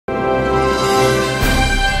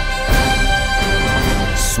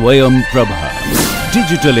Swayam Prabha.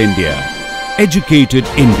 Digital India. Educated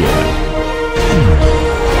India.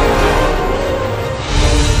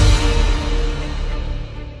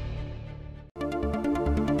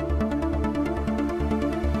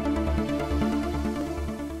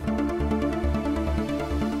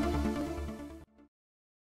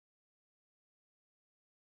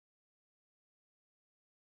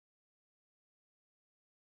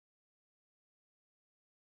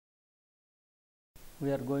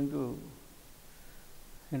 We are going to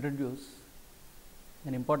introduce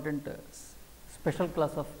an important special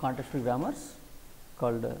class of context-free grammars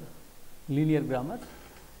called linear grammars.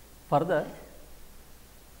 Further,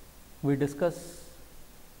 we discuss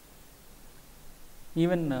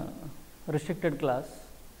even restricted class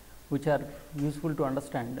which are useful to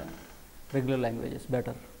understand regular languages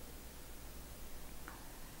better.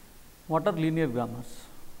 What are linear grammars?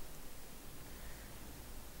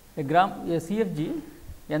 A CFG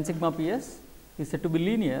n sigma ps is said to be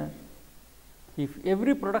linear if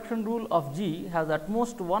every production rule of G has at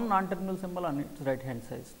most one non-terminal symbol on its right hand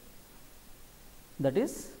side. That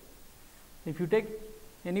is, if you take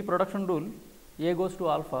any production rule A goes to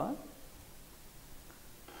alpha,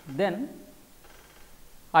 then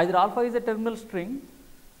either alpha is a terminal string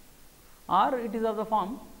or it is of the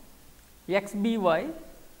form x b y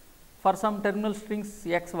for some terminal strings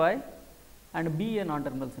x y and B a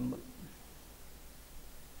non-terminal symbol.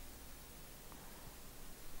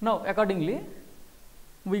 Now, accordingly,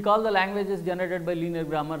 we call the languages generated by linear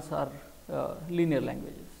grammars or linear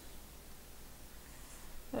languages.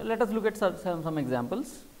 Let us look at some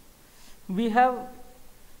examples. We have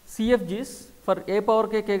CFGs for a power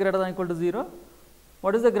k greater than or equal to 0.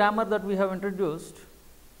 What is the grammar that we have introduced?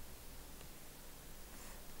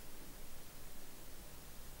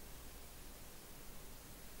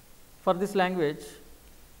 For this language,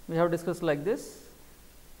 we have discussed like this.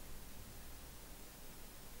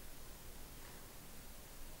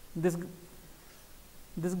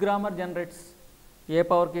 This grammar generates a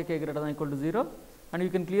power k greater than or equal to 0, and you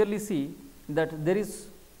can clearly see that there is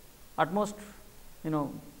at most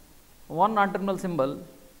one non-terminal symbol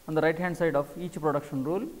on the right hand side of each production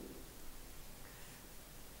rule,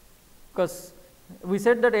 because we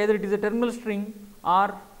said that either it is a terminal string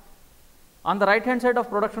or on the right hand side of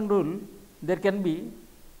production rule there can be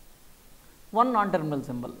one non-terminal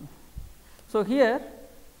symbol. So, here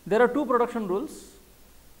there are two production rules,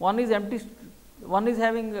 one is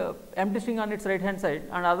having empty string on its right hand side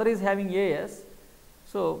and other is having AS.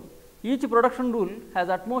 So, each production rule has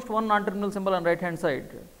at most one non-terminal symbol on right hand side,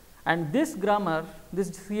 and this grammar, this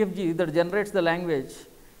CFG that generates the language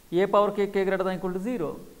a power k greater than or equal to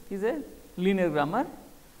 0 is a linear grammar.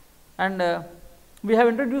 And we have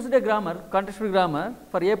introduced a grammar, context-free grammar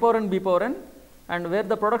for a power n, b power n, and where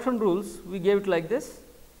the production rules we gave it like this.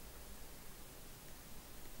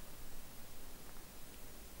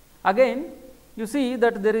 Again, you see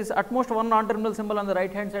that there is at most one non-terminal symbol on the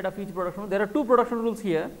right hand side of each production rule. There are two production rules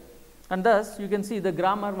here, and thus you can see the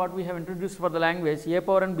grammar what we have introduced for the language a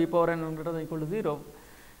power n, b power n greater than or equal to 0.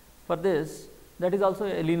 For this, that is also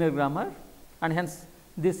a linear grammar, and hence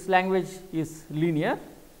this language is linear.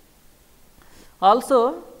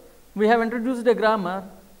 Also, we have introduced a grammar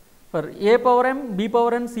for a power m, b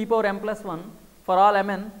power n, c power m plus 1 for all m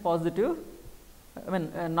n positive,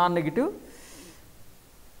 non-negative.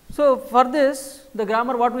 So, for this the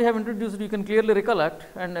grammar what we have introduced you can clearly recollect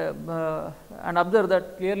and observe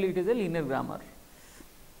that clearly it is a linear grammar.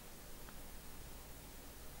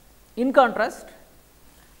 In contrast,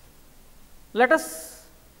 let us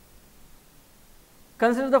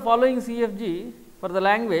consider the following CFG for the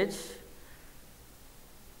language,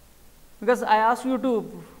 because I asked you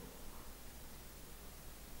to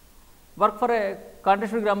work for a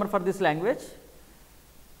context-free grammar for this language.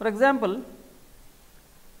 For example,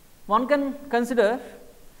 one can consider,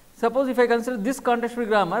 suppose if I consider this context-free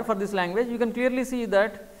grammar for this language, you can clearly see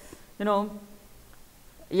that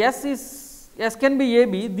S can be A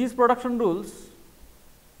B, these production rules,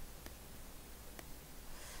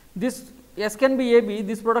 this S can be A B,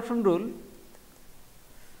 this production rule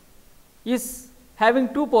is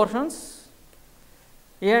having two portions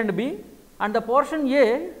A and B, and the portion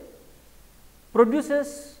A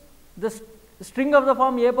produces the string of the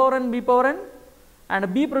form a power n, b power n,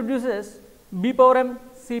 and B produces b power m,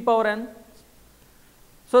 c power n,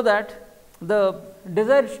 so that the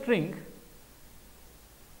desired string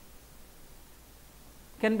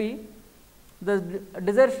can be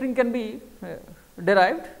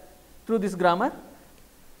derived through this grammar.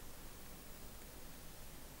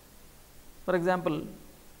 For example,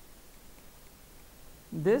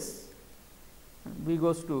 this B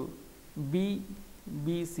goes to B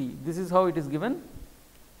B, C. This is how it is given,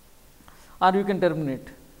 or you can terminate.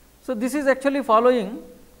 So, this is actually following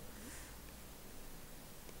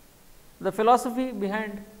the philosophy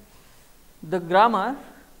behind the grammar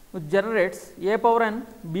which generates a power n,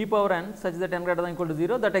 b power n such that n greater than or equal to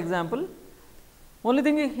 0, that example. Only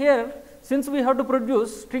thing is here, since we have to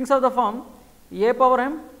produce strings of the form a power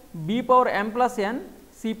m, b power m plus n,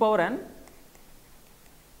 c power n.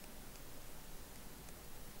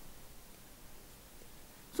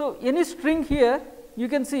 So, any string here you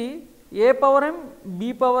can see a power m,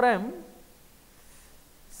 b power m,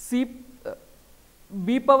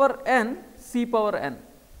 b power n, c power n,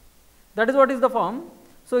 that is what is the form.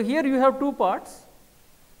 So, here you have two parts,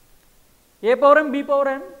 a power m, b power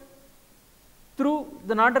n through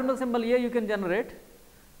the non-terminal symbol a you can generate,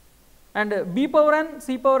 and b power n,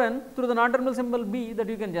 c power n through the non-terminal symbol b that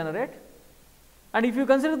you can generate. And if you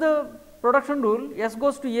consider the production rule S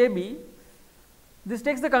goes to a b, this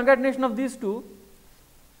takes the concatenation of these two,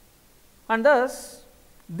 and thus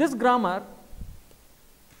this grammar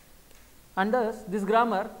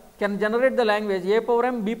can generate the language a power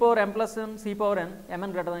m, b power m plus n, c power n,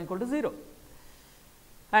 mn greater than or equal to 0.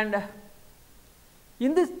 And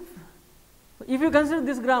in this, if you consider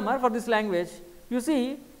this grammar for this language, you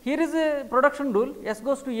see here is a production rule S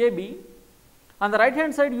goes to a b, on the right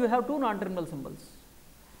hand side you have two non-terminal symbols,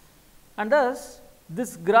 and thus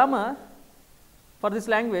this grammar for this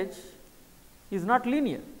language is not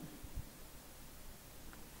linear,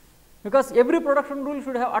 because every production rule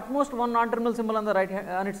should have at most one non-terminal symbol on the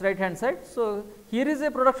on its right hand side. So, here is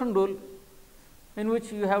a production rule in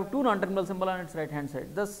which you have two non-terminal symbol on its right hand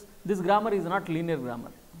side. Thus, this grammar is not linear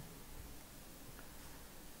grammar.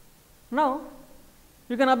 Now,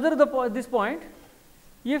 you can observe this point.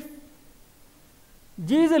 If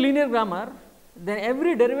G is a linear grammar, then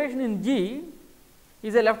every derivation in G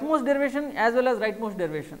is a leftmost derivation as well as rightmost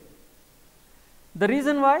derivation. The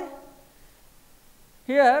reason why?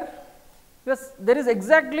 Here, because there is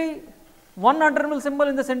exactly one non-terminal symbol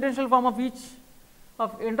in the sentential form of each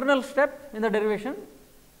of internal step in the derivation,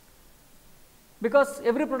 because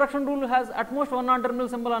every production rule has at most one non-terminal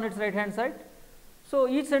symbol on its right hand side. So,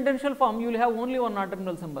 each sentential form you will have only one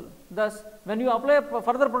non-terminal symbol. Thus, when you apply a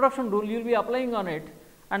further production rule, you will be applying on it,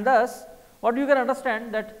 and thus what you can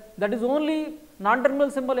understand that is only non-terminal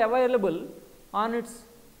symbol available on its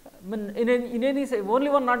in any only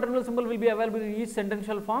one non-terminal symbol will be available in each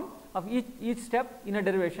sentential form of each step in a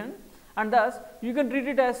derivation, and thus you can treat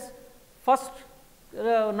it as first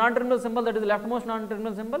non-terminal symbol, that is the leftmost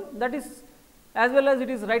non-terminal symbol, that is as well as it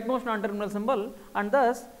is rightmost non-terminal symbol, and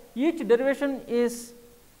thus each derivation is,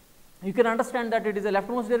 you can understand that it is a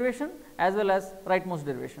leftmost derivation as well as rightmost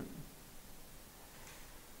derivation.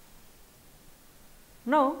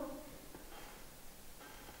 Now,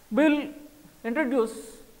 we will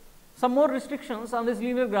introduce some more restrictions on this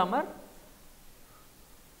linear grammar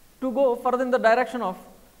to go further in the direction of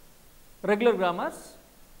regular grammars,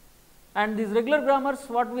 and these regular grammars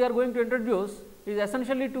what we are going to introduce is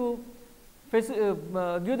essentially to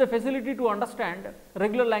give the facility to understand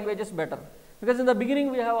regular languages better, because in the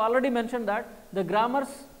beginning we have already mentioned that the grammars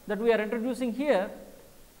that we are introducing here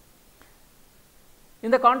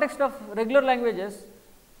in the context of regular languages,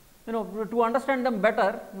 to understand them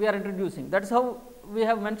better we are introducing. That is how we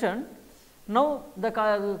have mentioned. Now, the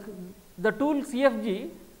tool CFG,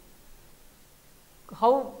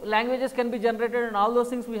 how languages can be generated and all those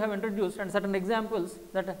things we have introduced, and certain examples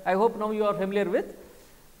that I hope now you are familiar with.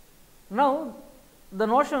 Now, the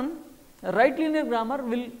notion right linear grammar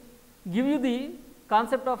will give you the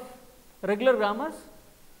concept of regular grammars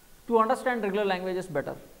to understand regular languages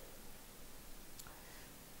better.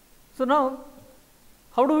 So, now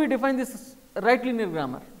how do we define this right linear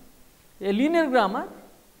grammar? A linear grammar,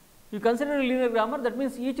 you consider a linear grammar, that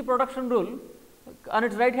means each production rule on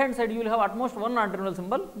its right hand side you will have at most one non-terminal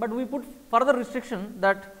symbol, but we put further restriction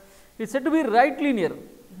that it is said to be right linear.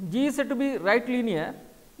 G is said to be right linear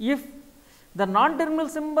if the non-terminal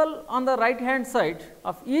symbol on the right hand side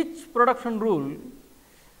of each production rule,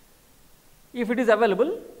 if it is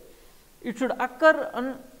available, it should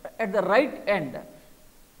occur at the right end.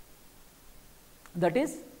 That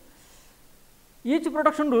is, each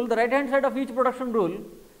production rule, the right hand side of each production rule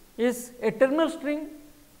is a terminal string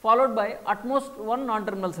followed by at most one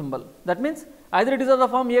non-terminal symbol. That means, either it is of the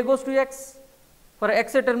form a goes to x, for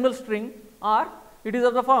x a terminal string, or it is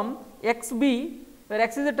of the form xb, where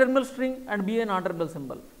x is a terminal string and b a non-terminal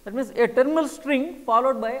symbol. That means, a terminal string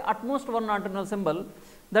followed by at most one non-terminal symbol,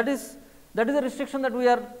 that is a restriction that we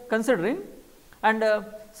are considering, and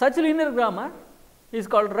such linear grammar is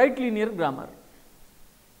called right linear grammar.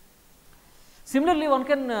 Similarly, one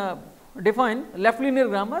can define left linear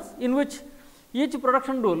grammars in which each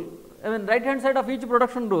production rule, I mean right hand side of each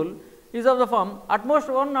production rule is of the form at most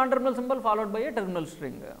one non-terminal symbol followed by a terminal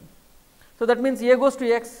string. So, that means A goes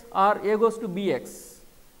to x or A goes to bx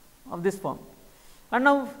of this form. And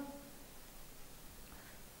now,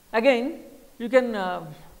 again you can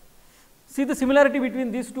see the similarity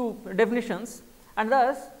between these two definitions, and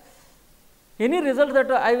thus any result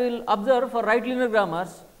that I will observe for right linear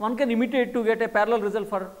grammars, one can imitate to get a parallel result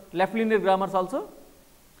for left linear grammars also.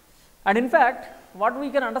 And in fact, what we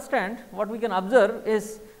can understand, what we can observe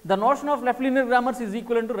is the notion of left linear grammars is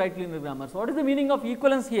equivalent to right linear grammars. What is the meaning of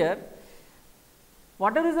equivalence here?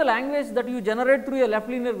 Whatever is the language that you generate through a left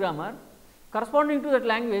linear grammar, corresponding to that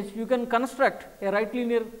language you can construct a right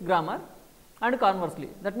linear grammar, and conversely.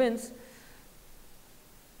 That means,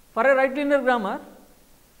 for a right linear grammar,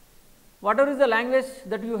 whatever is the language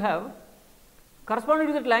that you have, corresponding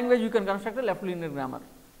to that language you can construct a left linear grammar.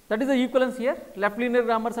 That is the equivalence here. Left linear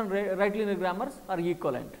grammars and right linear grammars are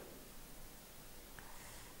equivalent.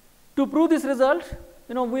 To prove this result,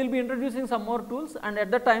 we will be introducing some more tools, and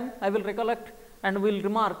at that time I will recollect and will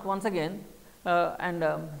remark once again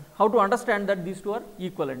how to understand that these two are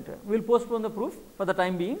equivalent. We will postpone the proof for the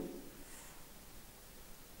time being.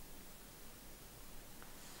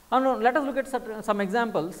 And now let us look at some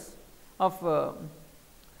examples of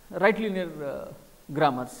right linear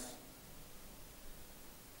grammars.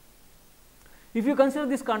 If you consider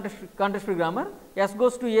this context-free grammar, S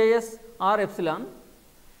goes to AS or epsilon,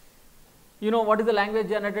 you know what is the language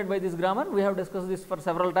generated by this grammar? We have discussed this for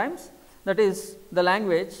several times. That is the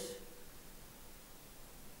language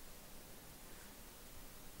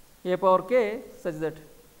a power k such that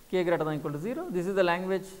k greater than or equal to 0. This is the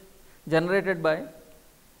language generated by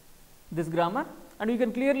this grammar, and you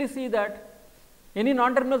can clearly see that any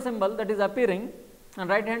non-terminal symbol that is appearing on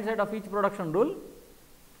right hand side of each production rule,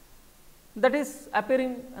 that is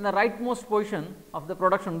appearing in the rightmost position of the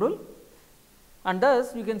production rule, and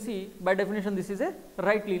thus you can see by definition this is a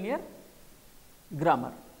right linear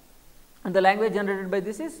grammar, and the language generated by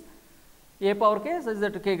this is a power k such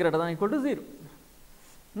that k greater than or equal to 0.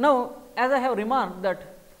 Now, as I have remarked that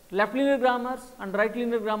left linear grammars and right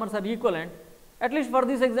linear grammars are equivalent, at least for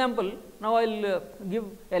this example, now I will give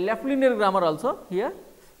a left linear grammar also here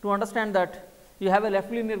to understand that you have a left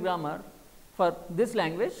linear grammar for this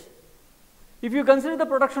language. If you consider the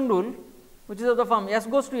production rule, which is of the form S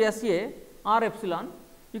goes to SA or epsilon,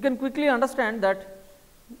 you can quickly understand that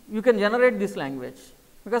you can generate this language,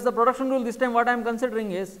 because the production rule this time what I am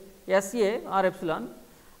considering is SA or epsilon,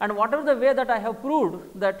 and whatever the way that I have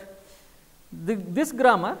proved that this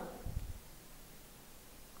grammar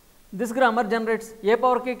generates a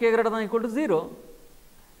power k greater than or equal to 0,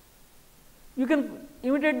 you can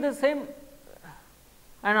imitate the same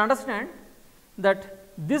and understand that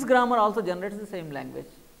this grammar also generates the same language,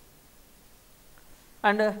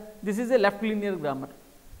 and this is a left linear grammar.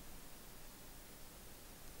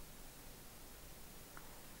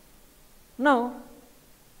 Now,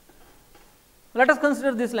 let us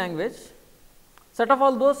consider this language, set of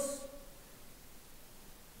all those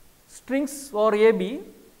strings over a b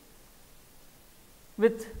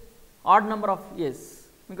with odd number of a's,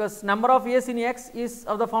 because number of a's in x is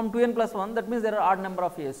of the form 2n plus 1, that means there are odd number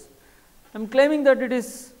of a's. I am claiming that it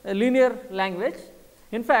is a linear language.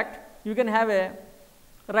 In fact, you can have a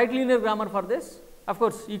right linear grammar for this. Of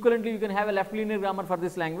course, equivalently you can have a left linear grammar for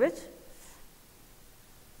this language.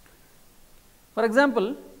 For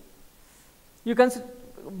example, you can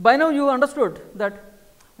by now you understood that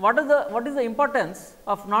what is the importance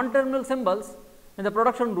of non-terminal symbols in the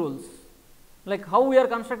production rules, like how we are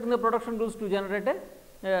constructing the production rules to generate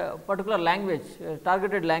a particular language,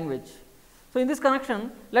 targeted language. So, in this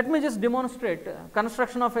connection, let me just demonstrate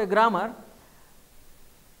construction of a grammar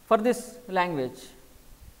for this language.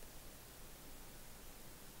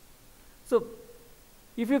 So,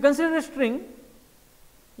 if you consider a string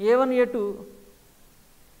a1, a2,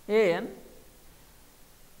 an,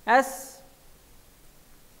 as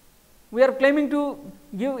we are claiming to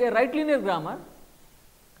give a right linear grammar,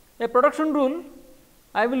 a production rule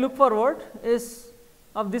I will look forward is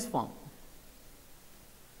of this form,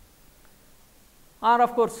 or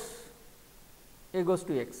of course a goes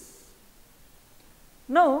to x.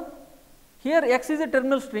 Now, here x is a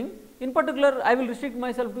terminal string. In particular, I will restrict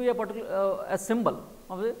myself to a particular a symbol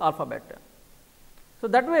of the alphabet. So,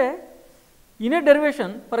 that way in a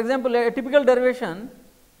derivation, for example, a typical derivation,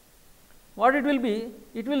 what it will be?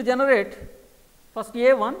 It will generate first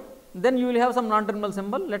a1, then you will have some non-terminal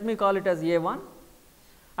symbol, let me call it as a1,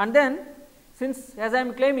 and then since as I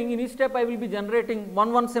am claiming in each step I will be generating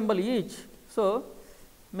one symbol each. So,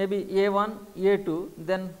 maybe a1, a2,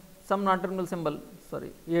 then some non-terminal symbol,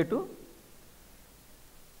 sorry, A2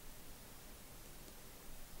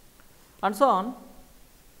 and so on,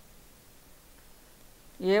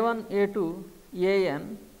 A1, A2,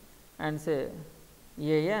 AN and say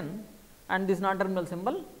AN, and this non-terminal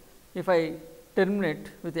symbol, if I terminate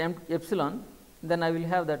with epsilon, then I will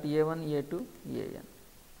have that A1, A2, AN.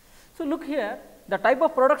 So, look here, the type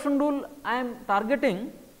of production rule I am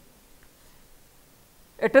targeting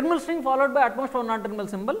a terminal string followed by at most one non-terminal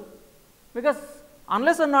symbol, because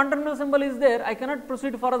unless a non-terminal symbol is there, I cannot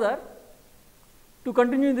proceed further to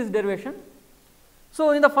continue this derivation.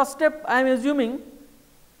 So, in the first step I am assuming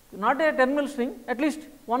not a terminal string, at least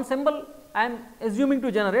one symbol I am assuming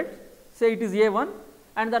to generate, say it is A1,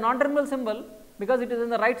 and the non-terminal symbol, because it is in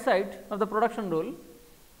the right side of the production rule,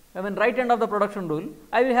 I mean right end of the production rule,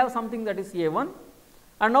 I will have something that is A1.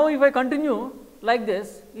 And now, if I continue like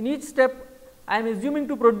this, in each step I am assuming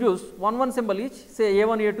to produce one symbol each, say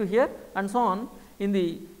A1, A2 here and so on. In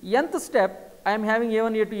the nth step, I am having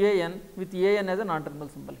A1, A2, AN with AN as a non-terminal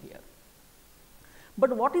symbol here.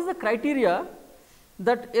 But what is the criteria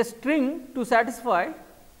that a string to satisfy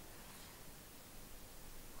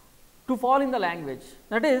to fall in the language?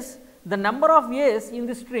 That is, the number of A's in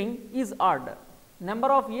the string is odd.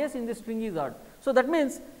 Number of A's in the string is odd. So, that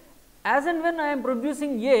means as and when I am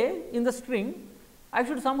producing A in the string, I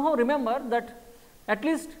should somehow remember that at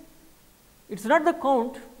least it is not the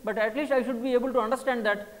count, but at least I should be able to understand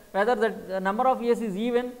that whether the number of A's is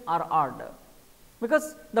even or odd,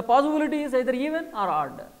 because the possibility is either even or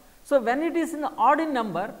odd. So, when it is in odd in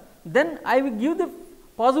number, then I will give the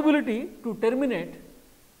possibility to terminate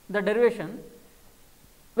the derivation.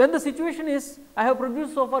 When the situation is I have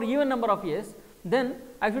produced so far even number of A's, then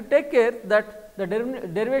I should take care that the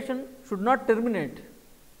derivation should not terminate.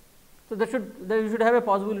 So, you should have a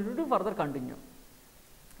possibility to further continue.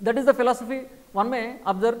 That is the philosophy one may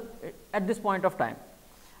observe at this point of time.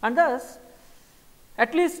 And thus,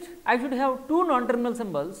 at least I should have two non-terminal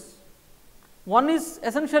symbols. One is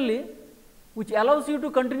essentially which allows you to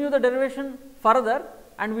continue the derivation further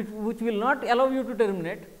and which will not allow you to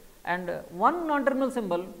terminate, and one non-terminal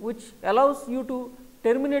symbol which allows you to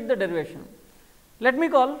terminate the derivation. Let me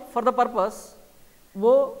call for the purpose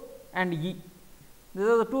O and E. These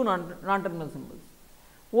are the two non-terminal symbols.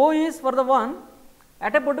 O is for the one,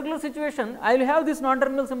 at a particular situation I will have this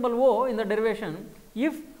non-terminal symbol O in the derivation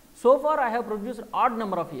if so far I have produced odd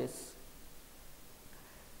number of A's.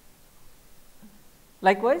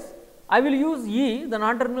 Likewise, I will use E, the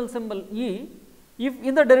non-terminal symbol E, if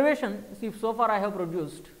in the derivation, if so far I have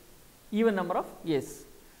produced even number of A's.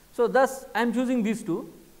 So, thus I am choosing these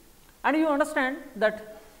two, and you understand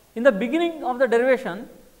that in the beginning of the derivation,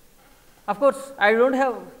 of course, I do not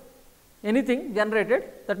have anything generated.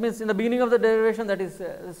 That means, in the beginning of the derivation, that is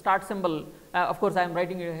start symbol, of course, I am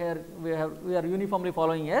writing it here, we are uniformly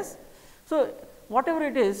following S. So, whatever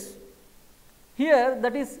it is here,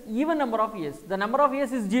 that is even number of A's, the number of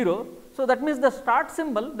A's is 0. So, that means the start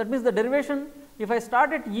symbol, that means the derivation, if I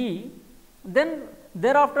start at E, then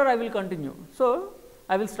thereafter I will continue. So,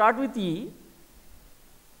 I will start with E,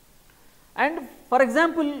 and for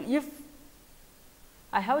example, if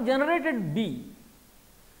I have generated B,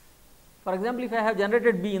 for example, if I have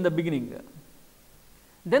generated B in the beginning,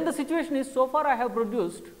 then the situation is so far I have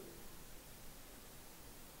produced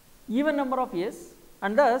even number of A's,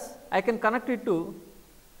 and thus I can connect it to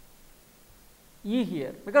E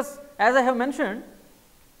here, because as I have mentioned,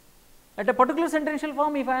 at a particular sentential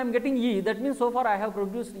form, if I am getting E, that means so far I have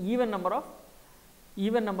produced even number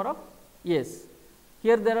of A's.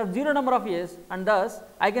 Here there are 0 number of A's, and thus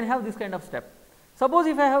I can have this kind of step. Suppose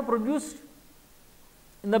if I have produced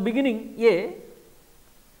in the beginning A,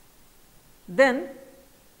 then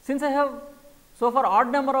since I have so far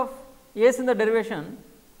odd number of A's in the derivation,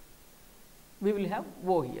 we will have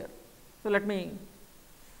O here. So, let me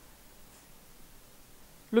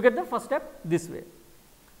look at the first step this way.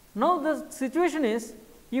 Now, the situation is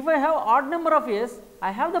if I have odd number of A's,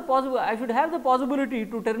 I should have the possibility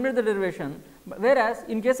to terminate the derivation, whereas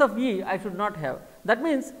in case of E, I should not have. That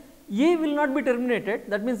means, E will not be terminated.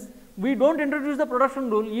 That means, we do not introduce the production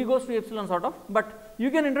rule, E goes to epsilon sort of, but you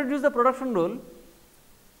can introduce the production rule,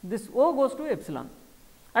 this O goes to epsilon.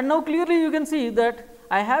 And now, clearly you can see that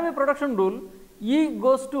I have a production rule, E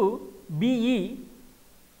goes to BE,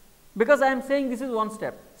 because I am saying this is one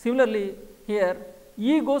step. Similarly, here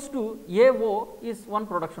E goes to AO is one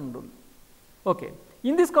production rule. Okay.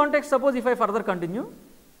 In this context, suppose if I further continue,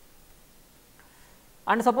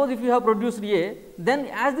 and suppose if you have produced A, then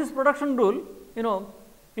as this production rule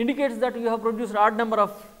indicates that you have produced odd number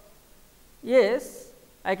of A's,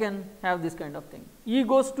 I can have this kind of thing. E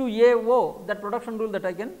goes to AO, that production rule that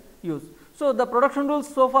I can use. So, the production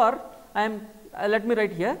rules so far I am let me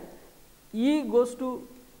write here, E goes to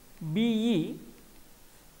BE,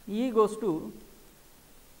 E goes to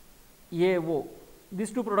AO,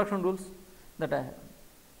 these two production rules that I have.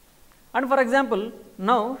 And for example,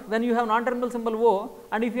 now when you have non-terminal symbol O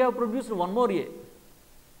and if you have produced one more A,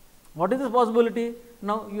 what is this possibility?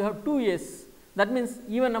 Now you have two A's, that means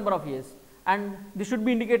even number of A's, and this should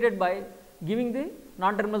be indicated by giving the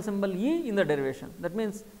non-terminal symbol E in the derivation. That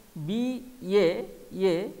means B A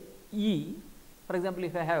E, for example,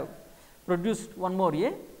 if I have produced one more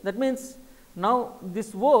A, that means now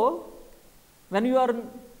this O, when you are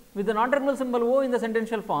with the non-terminal symbol O in the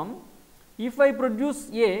sentential form, if I produce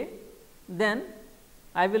A, then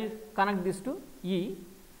I will connect this to E,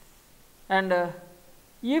 and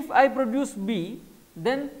if I produce B,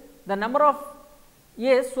 then the number of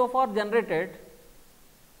A's so far generated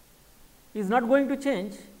is not going to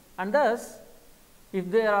change, and thus if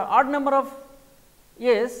there are odd number of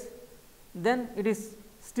A's, then it is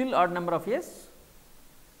still odd number of A's.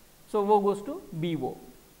 So, O goes to BO,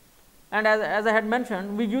 and as I had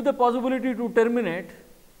mentioned, we give the possibility to terminate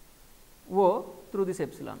O through this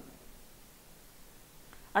epsilon,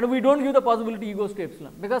 and we do not give the possibility E goes to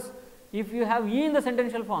epsilon, because if you have E in the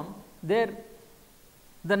sentential form, there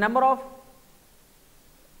the number of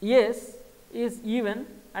A's is even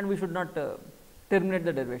and we should not terminate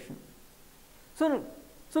the derivation. So,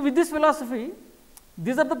 with this philosophy,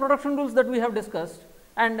 these are the production rules that we have discussed,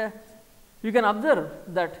 and you can observe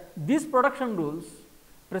that these production rules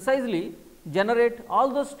precisely generate all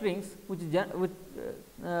those strings which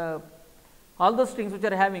are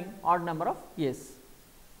having odd number of A's.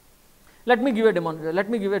 Let me give a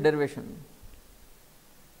derivation,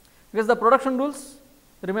 because the production rules,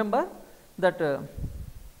 remember that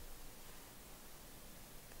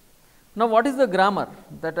now what is the grammar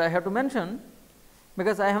that I have to mention,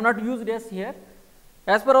 because I have not used S here.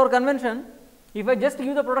 As per our convention, if I just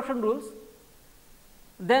give the production rules,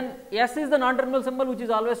 then S is the non-terminal symbol which is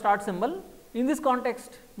always start symbol. In this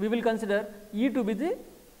context, we will consider E to be the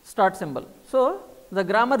start symbol. So, the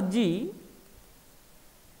grammar G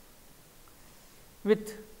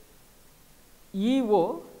with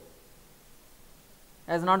EO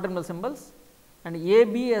as non-terminal symbols and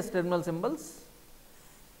AB as terminal symbols,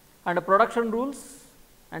 and production rules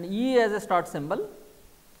and E as a start symbol,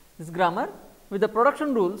 this grammar with the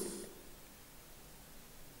production rules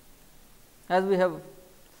as we have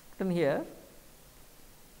written here,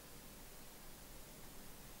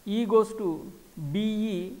 E goes to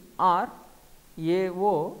BE or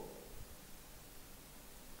AO,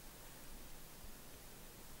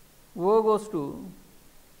 O goes to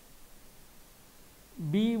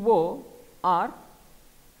BO or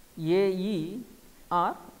AE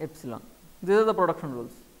or epsilon. These are the production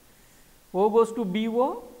rules. O goes to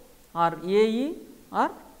BO or AE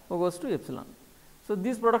or O goes to epsilon. So,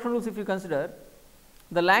 these production rules, if you consider,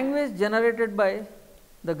 the language generated by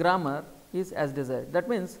the grammar is as desired. That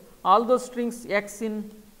means, all those strings X in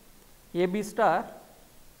AB star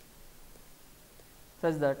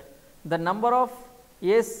such that the number of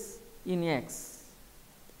A's in X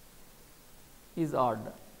is odd.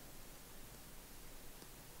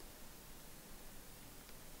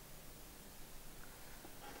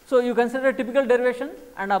 So, you consider a typical derivation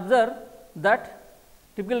and observe that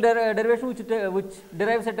typical derivation which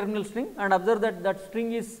derives a terminal string, and observe that that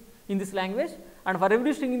string is in this language, and for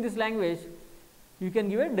every string in this language you can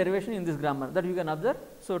give a derivation in this grammar that you can observe.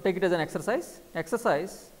 So, take it as an exercise.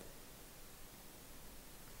 Exercise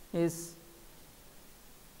is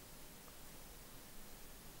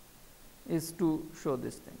to show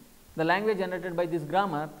this thing. The language generated by this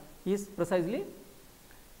grammar is precisely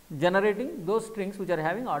generating those strings which are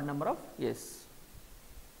having odd number of A's.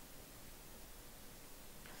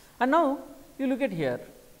 And now, you look at here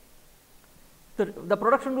the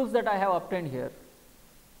production rules that I have obtained here.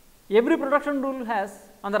 Every production rule has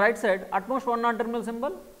on the right side at most one non-terminal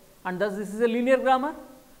symbol, and thus this is a linear grammar,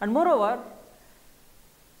 and moreover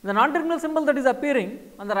the non-terminal symbol that is appearing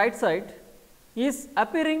on the right side is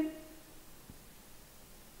appearing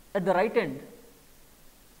at the right end,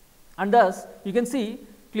 and thus you can see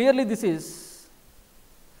clearly this is.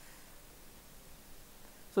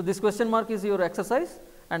 So, this question mark is your exercise,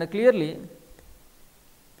 and clearly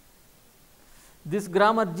this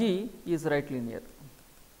grammar G is right linear.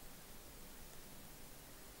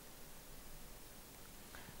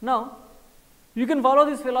 Now, you can follow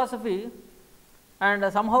this philosophy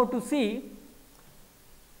and somehow to see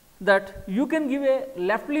that you can give a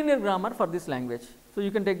left linear grammar for this language. So, you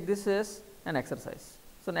can take this as an exercise.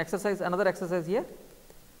 So, another exercise here.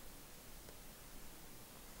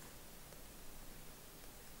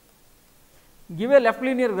 give a left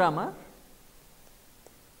linear grammar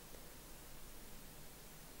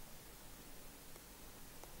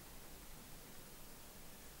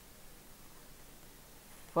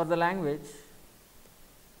for the language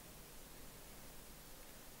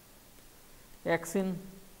x in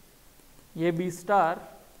a b star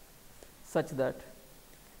such that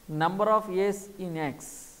number of a's in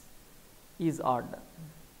x is odd.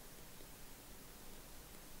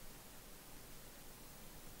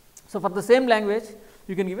 So, for the same language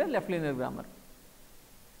you can give a left linear grammar.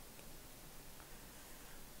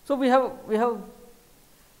 So, we have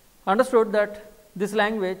understood that this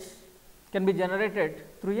language can be generated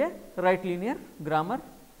through a right linear grammar.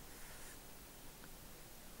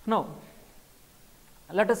 Now,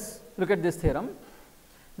 let us look at this theorem.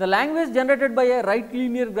 The language generated by a right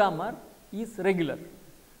linear grammar is regular.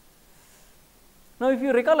 Now, if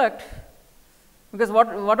you recollect, because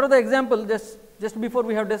what are the example just before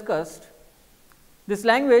we have discussed, this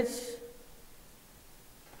language,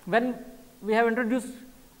 when we have introduced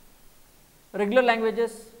regular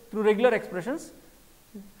languages through regular expressions,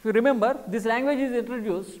 if you remember, this language is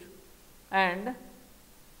introduced and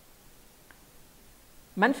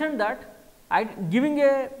mentioned that giving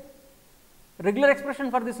a regular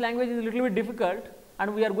expression for this language is a little bit difficult,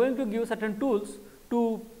 and we are going to give certain tools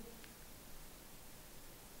to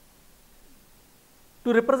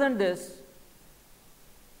represent this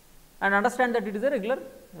and understand that it is a regular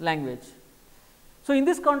language. So, in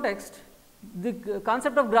this context, the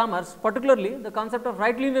concept of grammars, particularly the concept of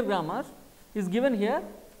right linear grammars, is given here,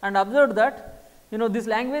 and observed that this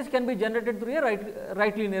language can be generated through a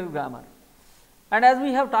right linear grammar. And as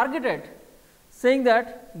we have targeted saying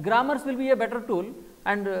that grammars will be a better tool,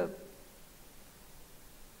 and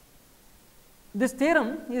this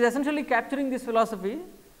theorem is essentially capturing this philosophy,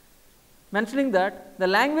 mentioning that the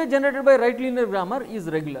language generated by right linear grammar is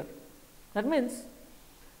regular. That means,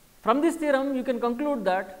 from this theorem you can conclude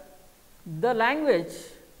that the language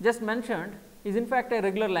just mentioned is in fact a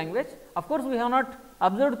regular language. Of course, we have not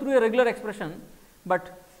observed through a regular expression,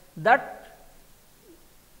 but that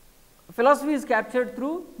philosophy is captured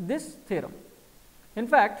through this theorem. In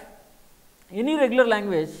fact, any regular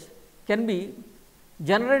language can be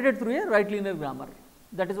generated through a right linear grammar.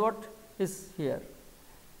 That is what is here.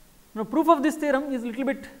 Now, proof of this theorem is little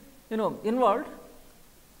bit involved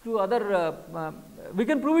to other, we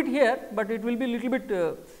can prove it here, but it will be little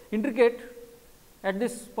bit intricate at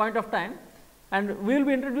this point of time, and we will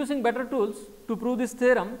be introducing better tools to prove this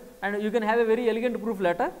theorem, and you can have a very elegant proof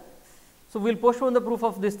later. So, we will postpone the proof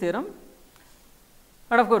of this theorem,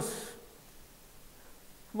 and of course,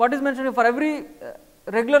 what is mentioned for every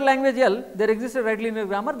regular language L, there exists a right linear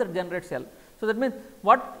grammar that generates L. So, that means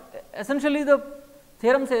what essentially the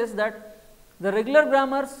theorem says that the regular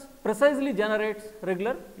grammars precisely generates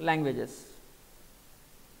regular languages.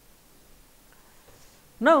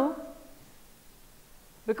 Now,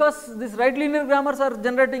 because these right linear grammars are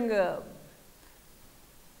generating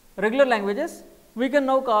regular languages, we can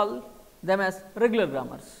now call them as regular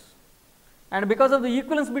grammars. And because of the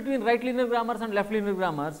equivalence between right linear grammars and left linear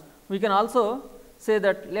grammars, we can also say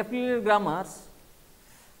that left linear grammars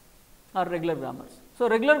are regular grammars. So,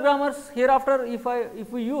 regular grammars hereafter,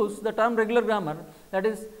 if we use the term regular grammar, that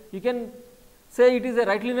is, you can say it is a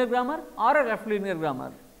right linear grammar or a left linear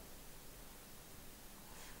grammar.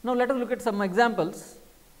 Now, let us look at some examples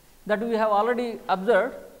that we have already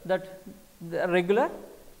observed that the regular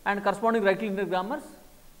and corresponding right linear grammars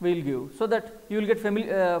we will give. So, that you will get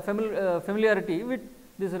familiarity with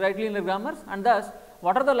these right linear grammars, and thus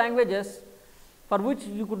what are the languages for which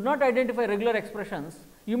you could not identify regular expressions,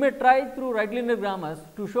 you may try through right linear grammars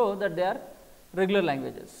to show that they are regular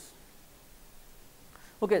languages.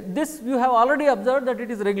 Okay, this you have already observed that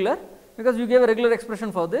it is regular, because you gave a regular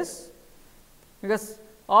expression for this, because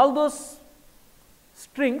all those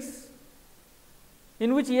strings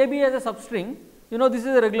in which a b has a substring, this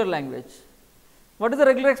is a regular language. What is the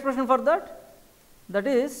regular expression for that? That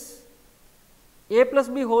is a plus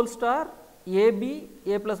b whole star a b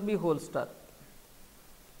a plus b whole star.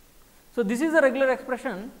 So, this is a regular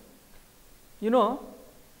expression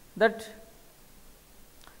that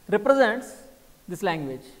represents this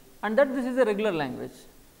language, and that this is a regular language.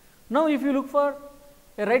 Now, if you look for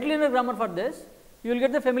a right linear grammar for this, you will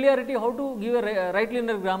get the familiarity how to give a right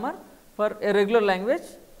linear grammar for a regular language,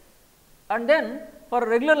 and then for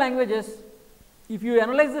regular languages, if you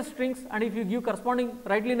analyze the strings and if you give corresponding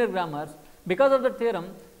right linear grammars, because of the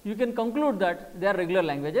theorem you can conclude that they are regular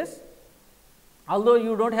languages. Although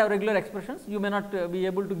you do not have regular expressions, you may not be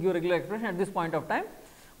able to give regular expression at this point of time.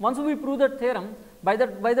 Once we prove that theorem, by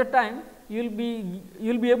that time you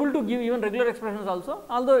will be able to give even regular expressions also,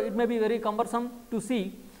 although it may be very cumbersome to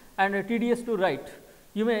see and tedious to write.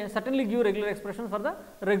 You may certainly give regular expressions for the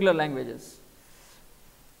regular languages.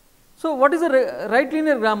 So, what is a right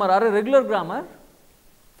linear grammar or a regular grammar?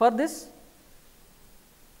 For this,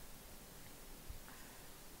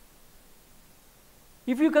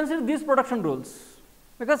 if you consider these production rules,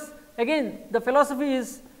 because again the philosophy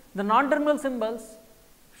is the non-terminal symbols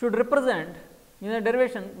should represent in a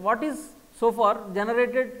derivation what is so far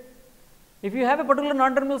generated. If you have a particular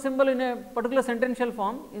non-terminal symbol in a particular sentential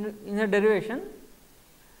form in a derivation,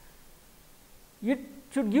 it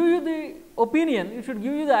should give you the opinion, it should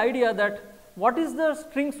give you the idea that what is the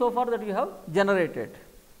string so far that you have generated.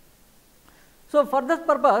 So, for this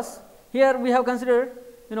purpose, here we have considered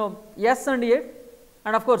S and A,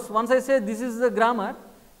 and of course, once I say this is the grammar,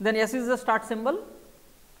 then S is the start symbol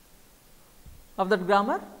of that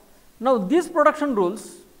grammar. Now, these production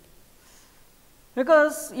rules,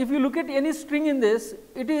 because if you look at any string in this,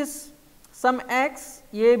 it is some x,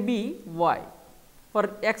 a, b, y. For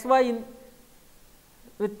x, y in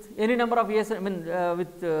with any number of a's,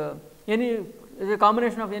 with any a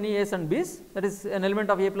combination of any a's and b's, that is an element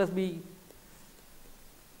of a plus b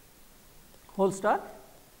whole star,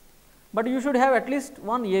 but you should have at least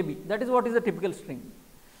one a b, that is what is the typical string.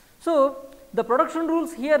 So, the production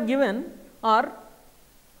rules here given are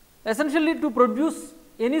essentially to produce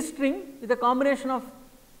any string with a combination of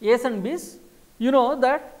a's and b's. You know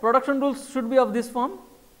that production rules should be of this form,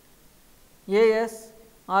 as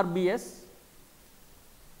or bs,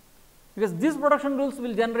 because these production rules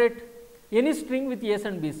will generate any string with a's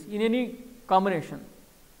and b's in any combination.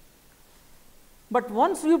 But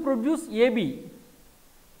once you produce ab,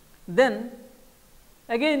 then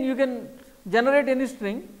again you can generate any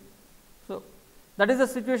string. So, that is the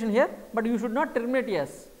situation here, but you should not terminate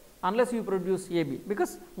s unless you produce ab,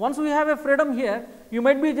 because once we have a freedom here, you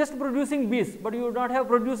might be just producing b's, but you would not have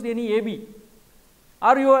produced any ab,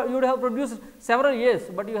 or you would have produced several a's,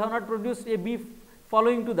 but you have not produced a b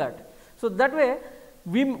following to that. So, that way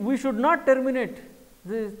we should not terminate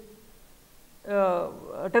the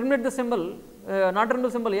symbol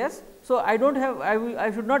non-terminal symbol s. So, I do not have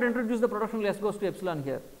I should not introduce the production rule s goes to epsilon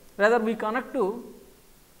here, rather we connect to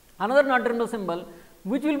another non-terminal symbol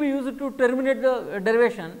which will be used to terminate the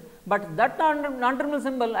derivation, but that non-terminal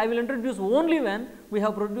symbol I will introduce only when we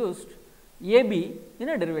have produced a b in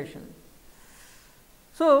a derivation.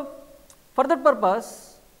 So, for that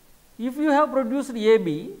purpose, if you have produced a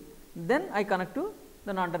b, then I connect to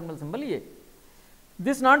the non-terminal symbol a.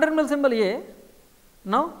 This non-terminal symbol a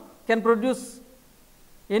now can produce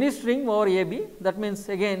any string over a b, that means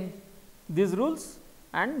again these rules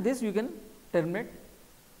and this you can terminate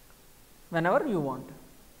whenever you want.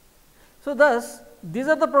 So, thus these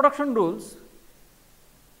are the production rules.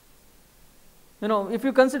 If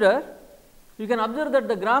you consider, you can observe that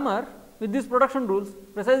the grammar with these production rules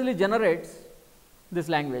precisely generates this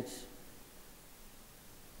language.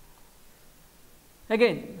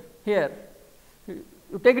 Again, here you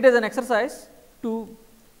take it as an exercise to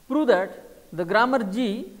prove that the grammar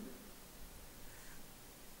G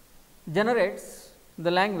generates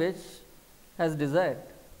the language as desired.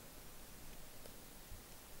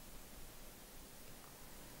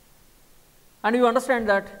 And you understand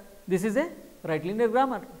that this is a right linear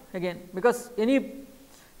grammar again, because any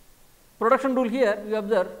production rule here you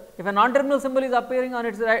observe, if a non-terminal symbol is appearing on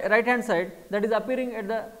its right hand side, that is appearing at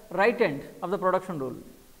the right end of the production rule,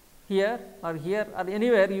 here or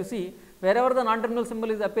anywhere you see, wherever the non-terminal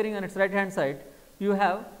symbol is appearing on its right hand side, you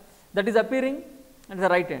have that is appearing at the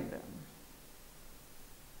right end.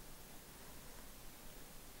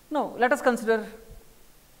 Now, let us consider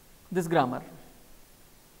this grammar.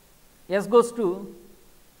 S goes to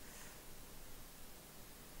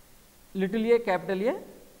little a capital A,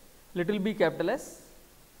 little b capital S,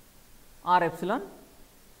 r epsilon,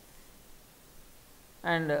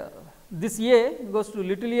 and this A goes to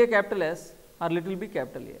little a capital S or little b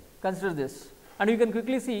capital A. Consider this, and you can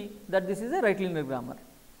quickly see that this is a right linear grammar.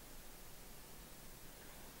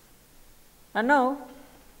 And now,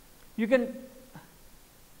 you can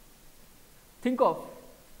think of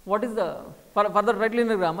what is the for the right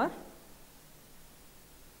linear grammar,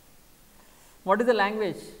 what is the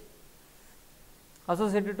language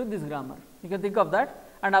associated to this grammar. You can think of that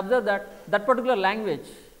and observe that particular language,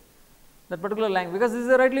 because this is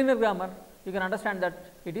a right linear grammar, you can understand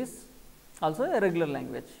that it is also a regular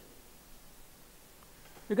language.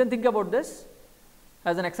 You can think about this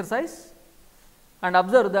as an exercise and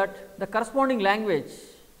observe that the corresponding language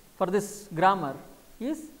for this grammar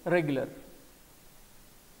is regular.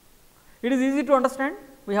 It is easy to understand.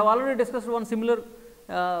 We have already discussed one similar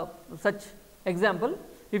such example.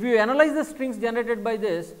 If you analyze the strings generated by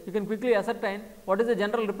this, you can quickly ascertain what is the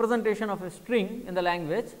general representation of a string in the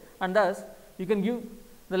language, and thus you can give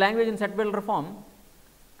the language in set builder form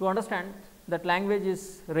to understand that language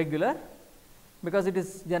is regular, because it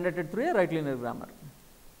is generated through a right linear grammar.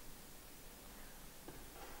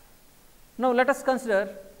 Now, let us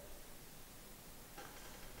consider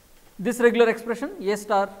this regular expression A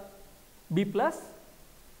star B plus,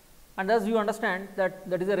 and thus you understand that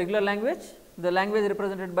that is a regular language. The language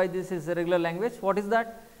represented by this is a regular language. What is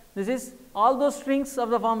that? This is all those strings of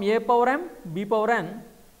the form A power m, B power n,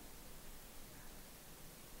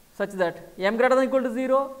 such that m greater than equal to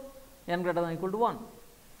 0, n greater than equal to 1.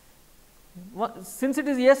 Since it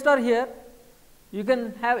is A star here, you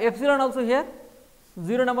can have epsilon also here,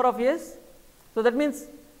 0 number of A's. So, that means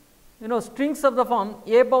strings of the form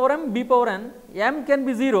A power m, B power n, m can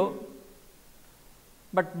be 0,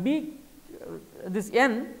 but B this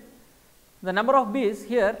n, the number of B's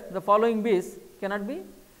here, the following B's cannot be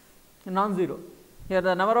non-zero. Here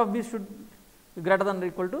the number of B's should be greater than or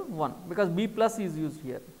equal to 1, because B plus is used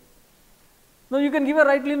here. Now, you can give a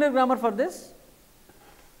right linear grammar for this.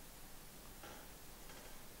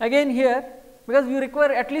 Again here, because you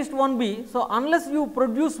require at least one B, so unless you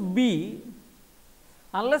produce B,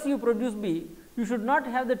 you should not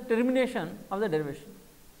have the termination of the derivation.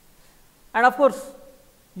 And of course,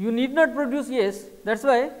 you need not produce S, that is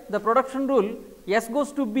why the production rule S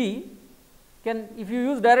goes to B can, if you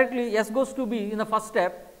use directly S goes to B in the first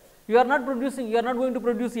step, you are not going to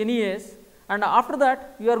produce any S, and after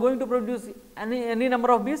that you are going to produce any number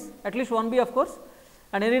of B's, at least one B of course,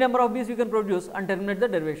 and any number of B's you can produce and terminate the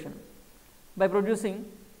derivation by producing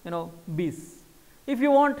B's. If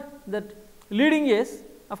you want that leading S,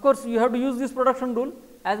 of course you have to use this production rule,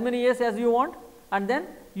 as many A's as you want, and then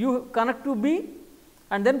you connect to B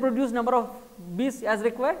and then produce number of B's as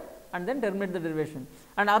required and then terminate the derivation.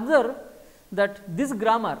 And observe that this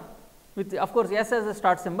grammar with of course S as a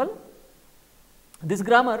start symbol, this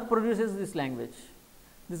grammar produces this language.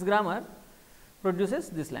 This grammar produces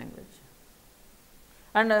this language.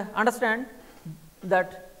 And understand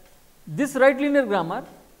that this right linear grammar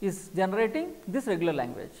is generating this regular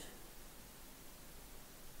language.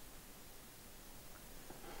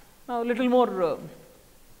 Now, little more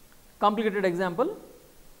complicated example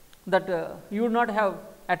that you would not have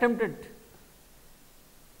attempted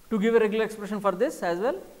to give a regular expression for this as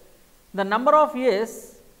well. The number of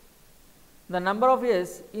A's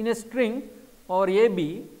in a string over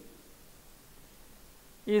AB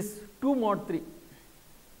is 2 mod 3.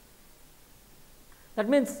 That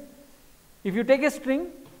means, if you take a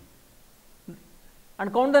string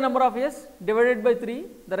and count the number of A's divided by 3,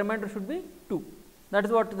 the remainder should be 2. That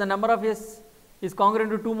is what the number of A's is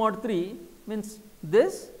congruent to 2 mod 3 means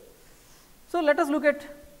this. So, let us look at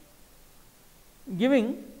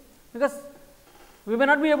giving, because we may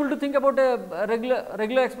not be able to think about a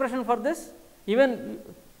regular expression for this. Even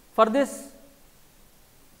for the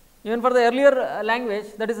earlier language,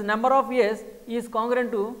 that is number of A's is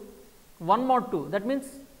congruent to 1 mod 2. That means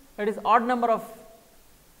it is odd number of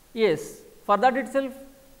A's. For that itself,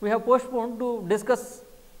 we have postponed to discuss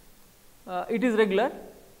it is regular.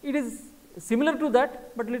 It is similar to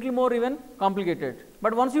that, but little more even complicated.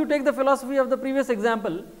 But once you take the philosophy of the previous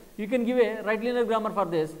example, you can give a right linear grammar for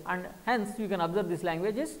this, and hence you can observe these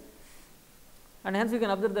languages, and hence you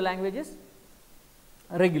can observe the languages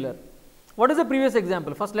regular. What is the previous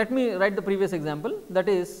example? First, let me write the previous example, that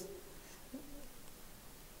is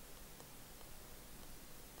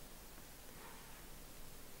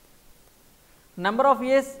number of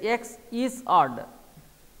A's x is odd.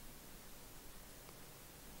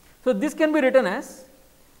 So, this can be written as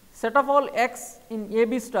set of all x in A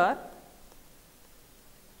B star.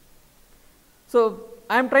 So,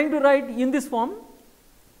 I am trying to write in this form,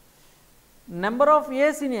 number of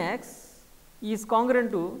A's in x is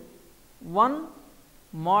congruent to 1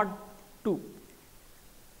 mod 2.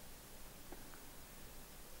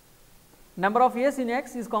 Number of A's in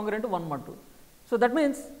x is congruent to 1 mod 2. So, that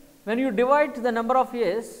means when you divide the number of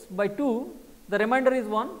A's by 2, the remainder is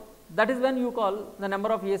 1. That is when you call the number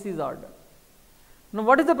of A's is odd. Now,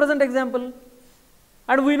 what is the present example?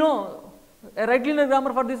 And we know a right linear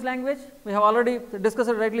grammar for this language. We have already discussed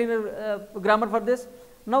a right linear grammar for this.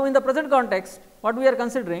 Now, in the present context, what we are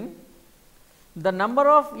considering, the number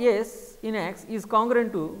of A's in x is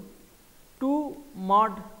congruent to 2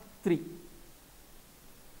 mod 3.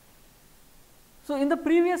 So, in the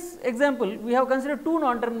previous example, we have considered 2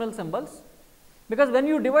 non-terminal symbols, because when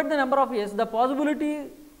you divide the number of A's, the possibility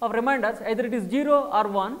of remainders, either it is 0 or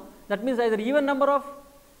 1, that means either even number of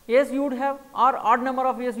A's you would have or odd number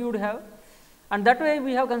of A's you would have, and that way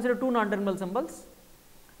we have considered 2 non-terminal symbols.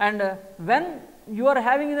 And when you are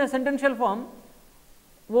having in a sentential form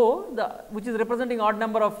O, which is representing odd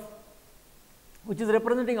number of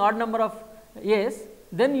A's,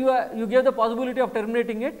 then you give the possibility of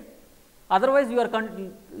terminating it, otherwise you are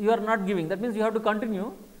not giving, that means you have to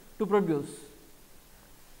continue to produce.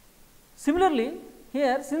 Similarly,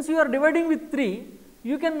 here since you are dividing with 3,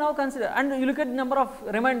 you can now consider, and you look at the number of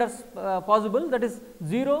reminders possible, that is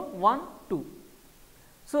 0, 1, 2.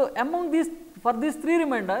 So, among these, for these 3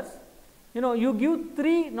 reminders, you give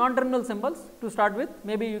 3 non-terminal symbols to start with,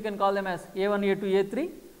 maybe you can call them as A1, A2, A3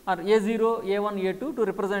 or A0, A1, A2 to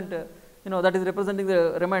represent, that is representing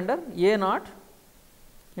the remainder, A0,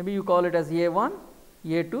 maybe you call it as A1,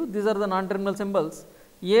 A2, these are the non-terminal symbols.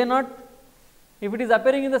 A0, if it is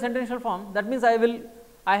appearing in the sentential form, that means I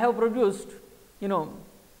have produced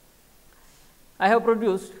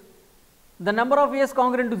the number of A's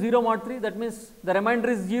congruent to 0 mod 3, that means the remainder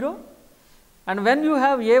is 0, and when you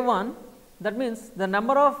have A1, that means the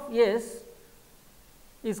number of A's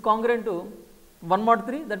is congruent to 1 mod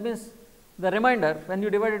 3, that means the remainder when you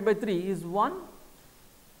divide it by 3 is 1,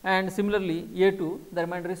 and similarly A2, the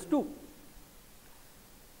remainder is 2.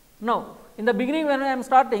 Now, in the beginning when I am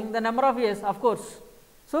starting, the number of A's, of course,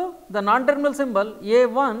 so the non-terminal symbol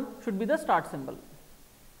A1 should be the start symbol,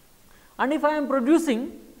 and if I am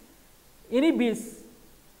producing any B's,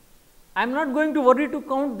 I am not going to worry to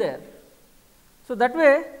count there. So, that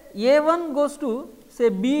way A1 goes to say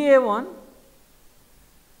BA1.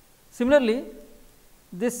 Similarly,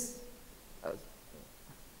 this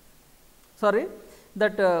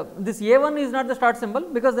this A1 is not the start symbol,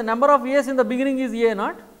 because the number of A's in the beginning is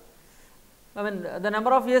A0. I mean the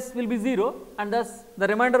number of A's will be 0, and thus the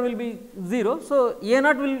remainder will be 0. So,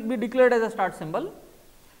 A0 will be declared as a start symbol,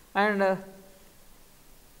 and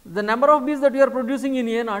the number of B's that you are producing in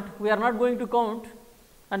A0 we are not going to count,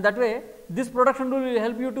 and that way this production rule will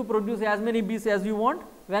help you to produce as many B's as you want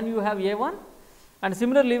when you have A1, and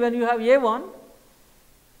similarly when you have A1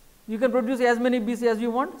 you can produce as many B's as you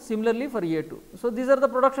want, similarly for A2. So, these are the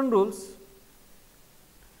production rules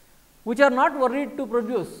which are not worried to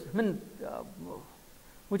produce,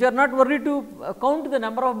 which are not worried to count the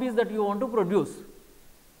number of B's that you want to produce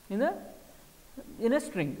in a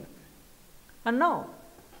string. And now,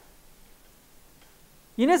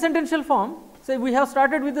 in a sentential form, say we have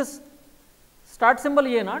started with this start symbol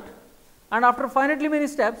A0, and after finitely many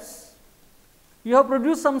steps you have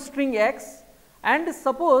produced some string x, and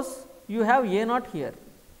suppose you have A0 here.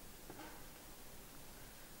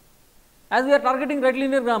 As we are targeting right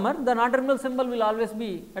linear grammar, the non-terminal symbol will always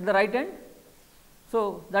be at the right end.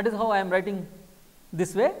 So, that is how I am writing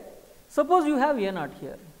this way. Suppose you have A0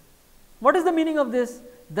 here. What is the meaning of this?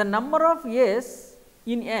 The number of A's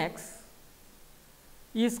in x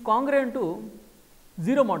is congruent to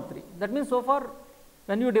 0 mod 3. That means, so far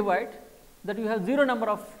when you divide, that you have 0 number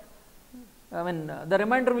of, the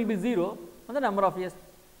remainder will be 0 on the number of A's.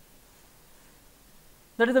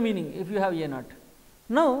 That is the meaning if you have A0.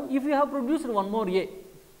 Now, if you have produced one more A,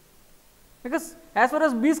 because as far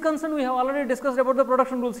as B is concerned, we have already discussed about the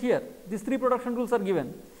production rules here. These 3 production rules are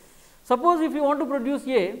given. Suppose if you want to produce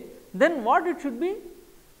A, then what it should be?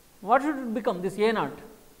 What should it become, this A0?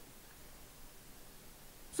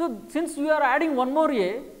 So, since you are adding one more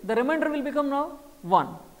A, the remainder will become now 1.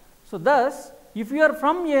 So, thus if you are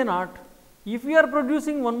from A0, if you are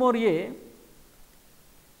producing one more A,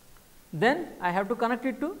 then I have to connect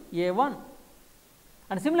it to A1.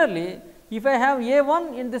 And similarly, if I have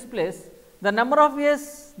A1 in this place, the number of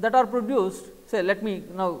A's that are produced, say let me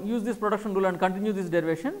now use this production rule and continue this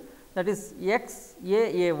derivation, that is x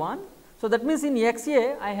A A1. So, that means in x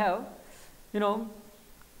A I have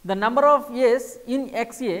the number of A's in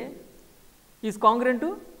x A is congruent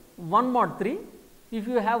to 1 mod 3. If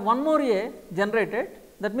you have one more A generated,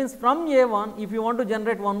 that means from A1 if you want to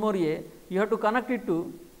generate one more A, you have to connect it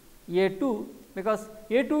to A2, because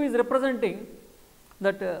A2 is representing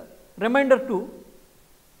that remainder 2,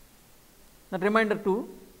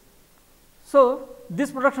 So,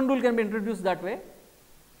 this production rule can be introduced that way.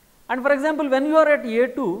 And for example, when you are at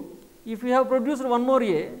A2, if you have produced one more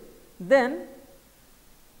A, then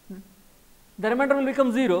the remainder will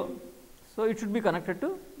become 0. So, it should be connected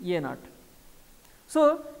to A0.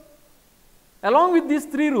 So, along with these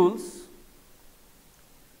 3 rules,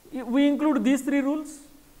 we include these 3 rules.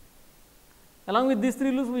 Along with these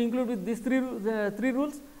 3 rules, we include with these 3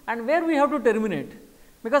 rules, and where we have to terminate,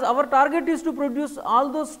 because our target is to produce all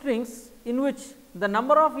those strings in which the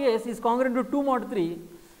number of A's is congruent to 2 mod 3.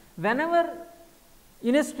 Whenever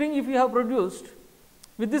in a string if you have produced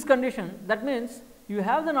with this condition, that means you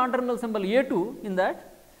have the non-terminal symbol A2 in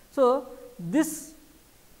that. So, this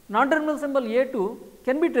non-terminal symbol A2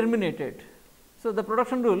 can be terminated. So, the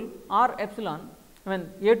production rule R epsilon,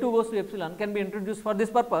 when A2 goes to epsilon, can be introduced for this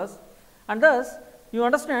purpose, and thus you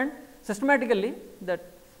understand systematically that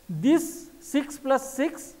this 6 plus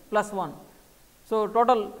 6 plus 1. So,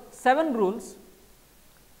 total 7 rules.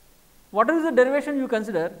 Whatever is the derivation you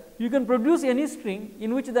consider, you can produce any string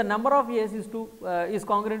in which the number of A's is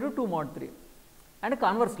congruent to 2 mod 3, and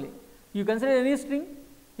conversely you consider any string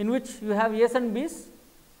in which you have A's and B's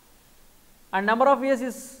and number of A's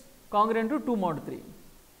is congruent to 2 mod 3.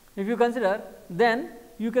 If you consider, then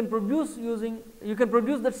you can produce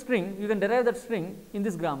that string, you can derive that string in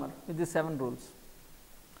this grammar with these 7 rules.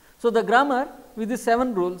 So, the grammar with these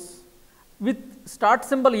 7 rules with start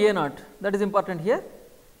symbol A naught, that is important here,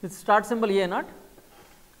 with start symbol A naught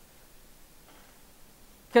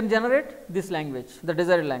can generate this language, the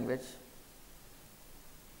desired language.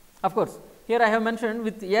 Of course, here I have mentioned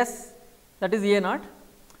with S, that is A naught,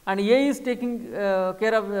 and A is taking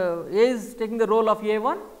care of A is taking the role of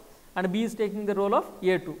A1 and B is taking the role of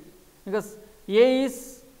A2, because A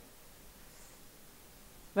is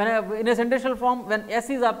when in a sentential form, when S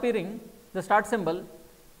is appearing, the start symbol,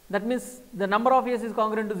 that means the number of A's is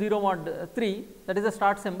congruent to 0 mod 3, that is the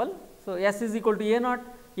start symbol. So, S is equal to A naught,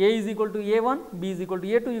 A is equal to A1, B is equal to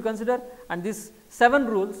A2 you consider, and these 7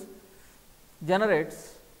 rules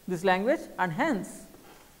generates this language, and hence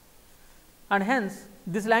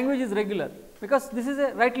this language is regular, because this is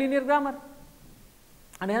a right linear grammar,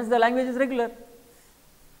 and hence the language is regular.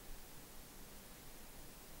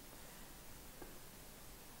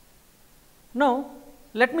 Now,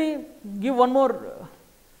 let me give one more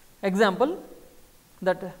example,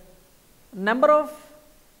 that number of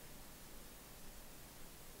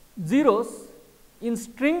zeros in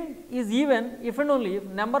string is even if and only if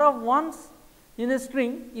number of ones in a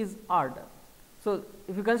string is odd. So,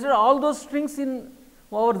 if you consider all those strings in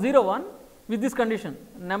over 0 1 with this condition,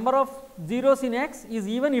 number of zeros in X is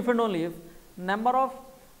even if and only if number of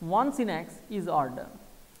ones in X is odd.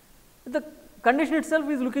 The condition itself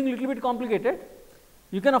is looking little bit complicated.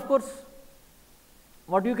 You can, of course,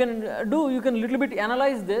 what you can do, you can little bit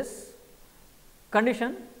analyze this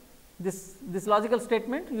condition, this logical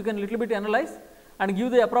statement, you can little bit analyze and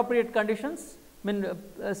give the appropriate conditions,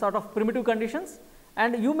 sort of primitive conditions,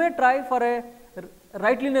 and you may try for a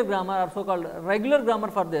right linear grammar or so called regular grammar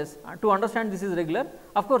for this to understand this is regular.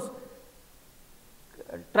 Of course,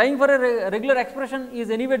 trying for a regular expression is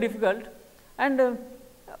anyway difficult, and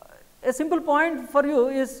a simple point for you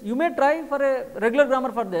is you may try for a regular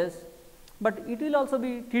grammar for this, but it will also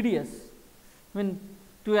be tedious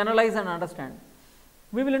to analyze and understand.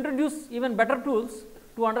 We will introduce even better tools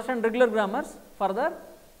to understand regular grammars further,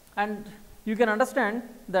 and you can understand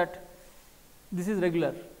that this is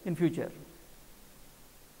regular in future.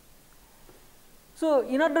 So,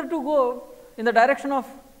 in order to go in the direction of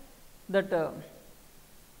that,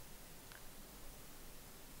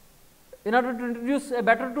 in order to introduce a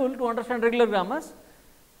better tool to understand regular grammars,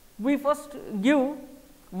 we first give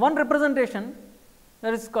one representation,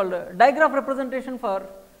 that is called a digraph representation for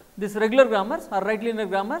this regular grammars or right linear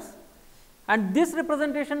grammars, and this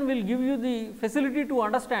representation will give you the facility to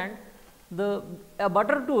understand a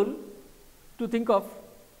better tool to think of,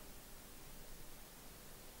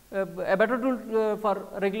 a better tool for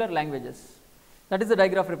regular languages, that is the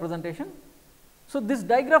digraph representation. So, this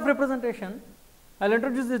digraph representation, I will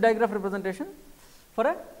introduce this digraph representation for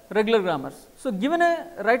a regular grammars. So, given a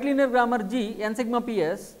right linear grammar G n sigma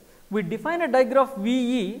Ps, we define a digraph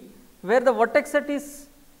VE where the vertex set is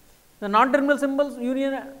the non-terminal symbols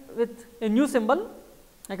union with a new symbol,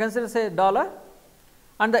 I consider say $,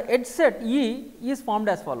 and the edge set E is formed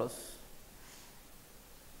as follows.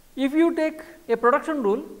 If you take a production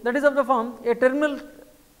rule that is of the form a terminal,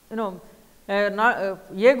 A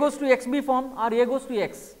goes to XB form or A goes to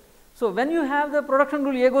X. So, when you have the production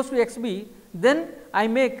rule A goes to XB, then I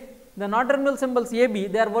make the non-terminal symbols AB,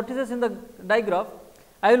 they are vertices in the digraph,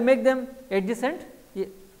 I will make them adjacent, you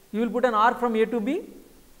will put an arc from A to B,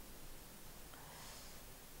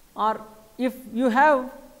 or if you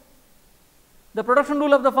have the production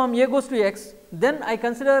rule of the form A goes to X, then I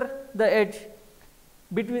consider the edge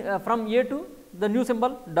between from A to the new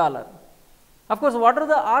symbol $. Of course, what are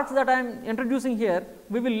the arcs that I am introducing here,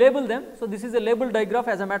 we will label them. So, this is a labeled digraph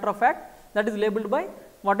as a matter of fact, that is labeled by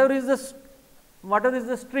whatever is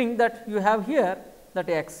the string that you have here, that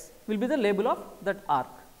X will be the label of that arc.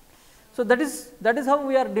 So, that is how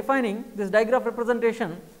we are defining this digraph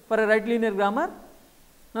representation for a right linear grammar.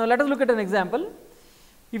 Now, let us look at an example.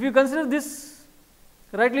 If you consider this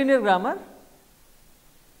right linear grammar,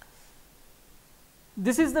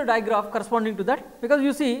 this is the digraph corresponding to that, because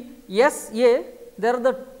you see S A, there are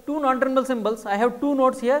the two non-terminal symbols. I have two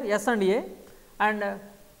nodes here, S and A, and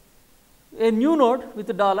a new node with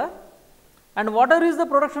 $, and whatever is the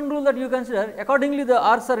production rule that you consider, accordingly the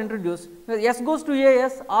arcs are introduced. S goes to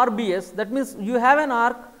AS or BS, that means you have an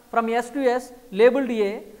arc from S to S labeled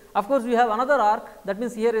A. Of course, we have another arc, that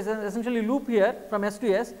means here is essentially loop here from S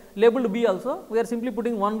to S labeled B also. We are simply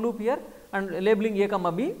putting one loop here and labeling A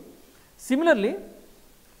comma B. Similarly,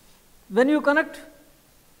 when you connect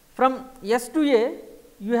from S to A,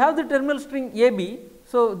 you have the terminal string AB.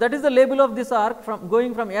 So, that is the label of this arc from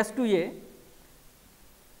going from S to A,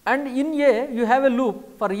 and in A you have a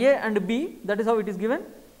loop for A and B, that is how it is given.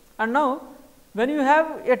 And now, when you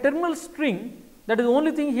have a terminal string, that is the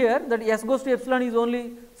only thing here, that S goes to epsilon is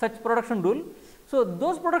only such production rule. So,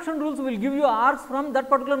 those production rules will give you arcs from that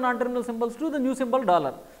particular non-terminal symbols to the new symbol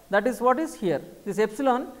 $. That is what is here. This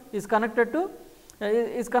epsilon is connected to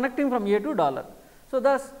is connecting from A to $. So,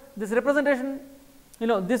 thus this representation,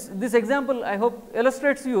 this example I hope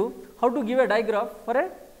illustrates you how to give a digraph for a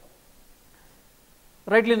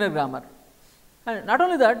right linear grammar. And not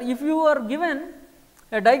only that, if you are given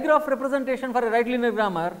a digraph representation for a right linear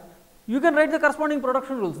grammar, you can write the corresponding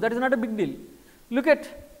production rules. That is not a big deal. Look at,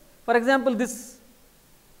 for example, this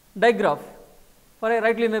digraph for a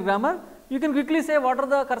right linear grammar. You can quickly say what are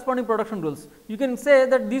the corresponding production rules. You can say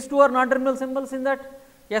that these two are non-terminal symbols, in that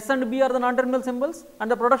S and B are the non-terminal symbols, and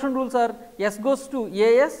the production rules are S goes to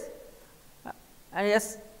AS, and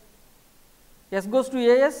S goes to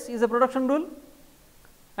AS is a production rule,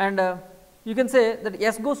 and you can say that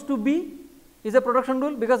S goes to B is a production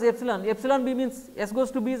rule, because epsilon B means S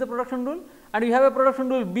goes to B is a production rule, and you have a production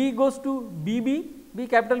rule B goes to BB, B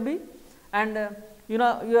capital B, and you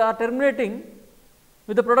are terminating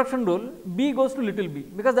with the production rule B goes to little b,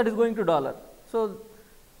 because that is going to $. So,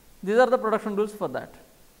 these are the production rules for that.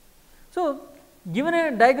 So, given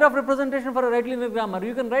a digraph representation for a right linear grammar,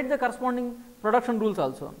 you can write the corresponding production rules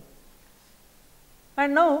also.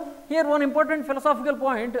 And now, here one important philosophical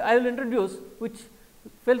point I will introduce, which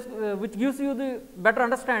gives you the better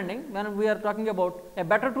understanding when we are talking about a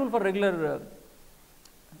better tool for regular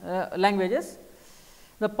languages.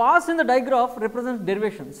 The paths in the digraph represents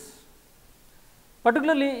derivations,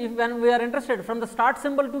 particularly when we are interested from the start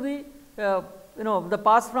symbol to the the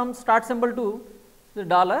paths from start symbol to the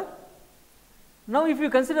 $. Now, if you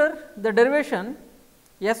consider the derivation,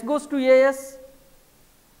 S goes to AS,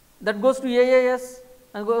 that goes to AAS,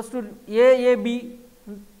 and goes to AAB,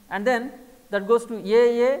 and then that goes to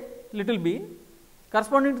AA little b,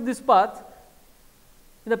 corresponding to this path.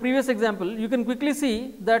 In the previous example, you can quickly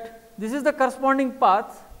see that this is the corresponding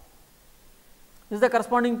path,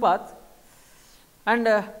 and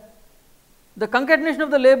the concatenation of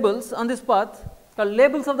the labels on this path, called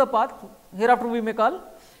labels of the path, hereafter we may call,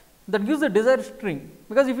 that gives the desired string,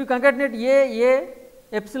 because if you concatenate A,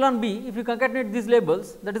 epsilon B, if you concatenate these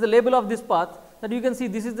labels, that is the label of this path, that you can see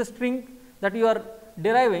this is the string that you are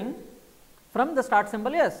deriving from the start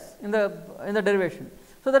symbol S in the derivation.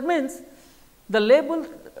 So, that means the label,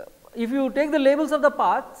 if you take the labels of the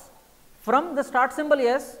paths from the start symbol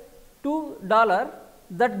S to $,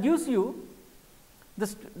 that gives you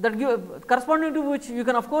this, corresponding to which you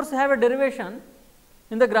can of course have a derivation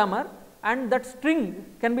in the grammar, and that string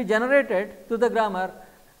can be generated to the grammar.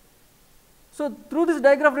 So, through this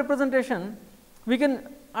digraph representation, we can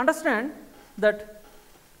understand that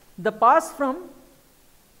the paths from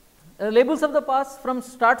labels of the paths from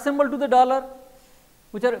start symbol to the $,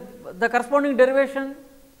 which are the corresponding derivation.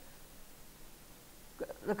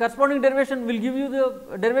 The corresponding derivation will give you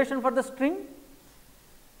the derivation for the string,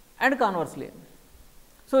 and conversely.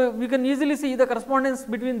 So, we can easily see the correspondence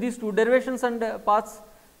between these two derivations and paths,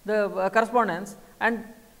 the correspondence, and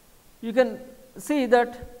you can see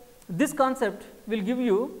that this concept will give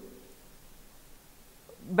you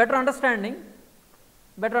better understanding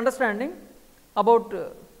about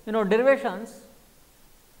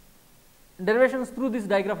derivations through this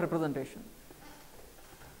digraph representation.